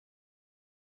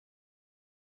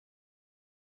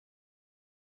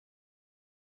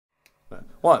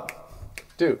1,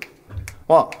 2,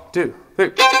 1, 2,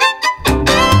 3.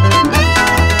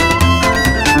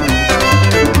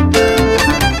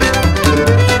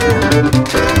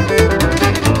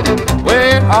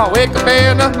 When I wake up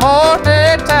in the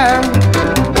morning time,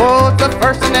 what's the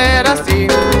first thing that I see?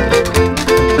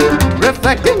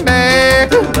 Reflecting back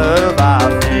the love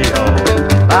I feel,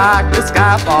 like the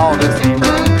sky falling sea.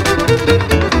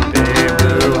 Big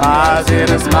blue eyes and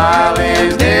a smile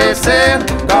is dancing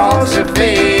across your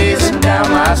face and down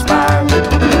my spine.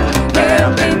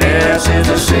 Happiness is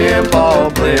a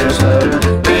simple pleasure,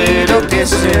 little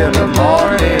kiss in the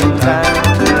morning time.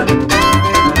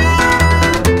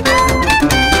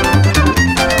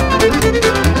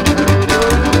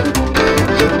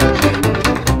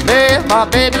 Met my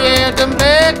baby at the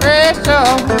bakery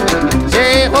shop,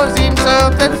 she was eating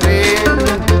something sweet.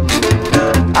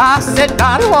 I said,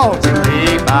 God, won't you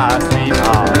be my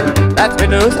sweetheart? That's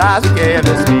been those eyes again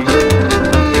this week.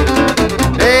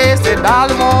 They said,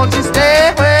 darling, won't you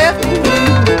stay with me?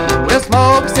 We'll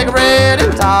smoke a cigarette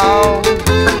and talk.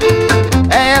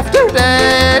 After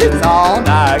that, it's all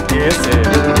night kissing.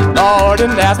 Lord,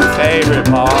 and that's my favorite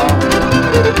part.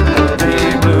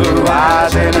 Big blue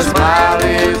eyes and a smile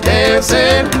is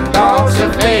dancing across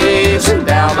your face and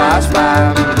down my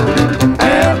spine.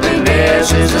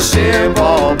 Happiness is a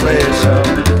simple pleasure,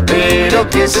 little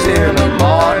kisses in the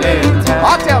morning time.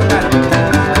 I'll tell you that.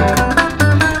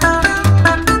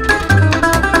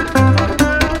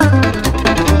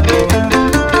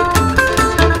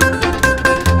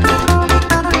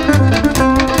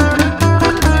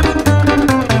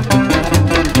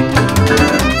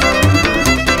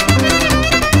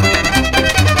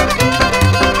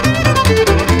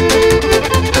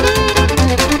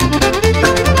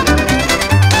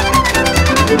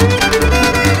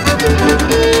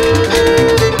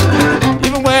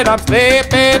 I'm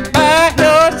sleeping by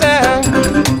your side,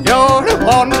 you're the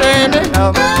one dreaming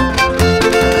of.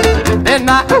 Then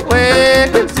I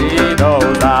awake and see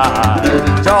those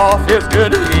eyes, sure feels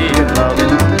good to be in love.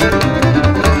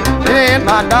 Then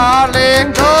my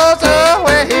darling goes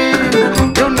away,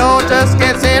 you know just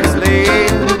can't seem to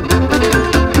sleep.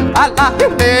 I lie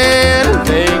in bed and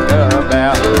think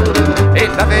about it,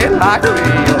 ain't nothing like a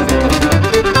real thing.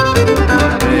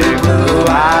 Big blue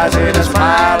eyes and a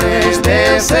smile is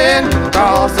dancing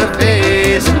across the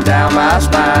face and down my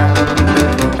spine.